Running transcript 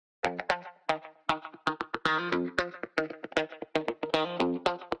I'm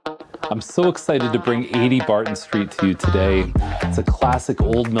so excited to bring 80 Barton Street to you today. It's a classic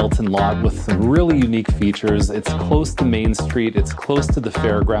Old Milton lot with some really unique features. It's close to Main Street, it's close to the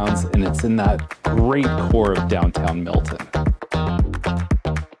fairgrounds, and it's in that great core of downtown Milton.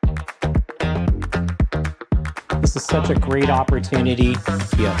 This is such a great opportunity.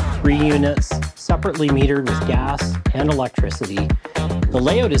 You have 3 units, separately metered with gas and electricity. The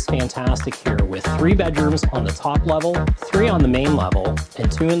layout is fantastic here with 3 bedrooms on the top level, 3 on the main level,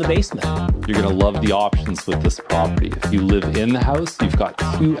 and 2 in the basement. You're going to love the options with this property. If you live in the house, you've got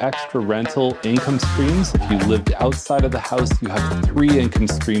 2 extra rental income streams. If you lived outside of the house, you have 3 income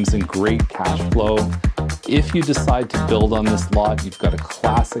streams and great cash flow. If you decide to build on this lot, you've got a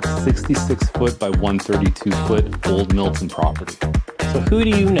classic 66-foot by 132-foot Old Milton property. So who do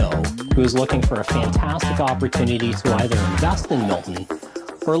you know who is looking for a fantastic opportunity to either invest in Milton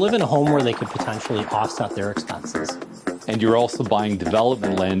or live in a home where they could potentially offset their expenses? And you're also buying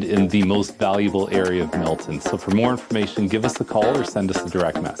development land in the most valuable area of Milton. So for more information, give us a call or send us a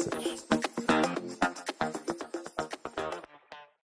direct message.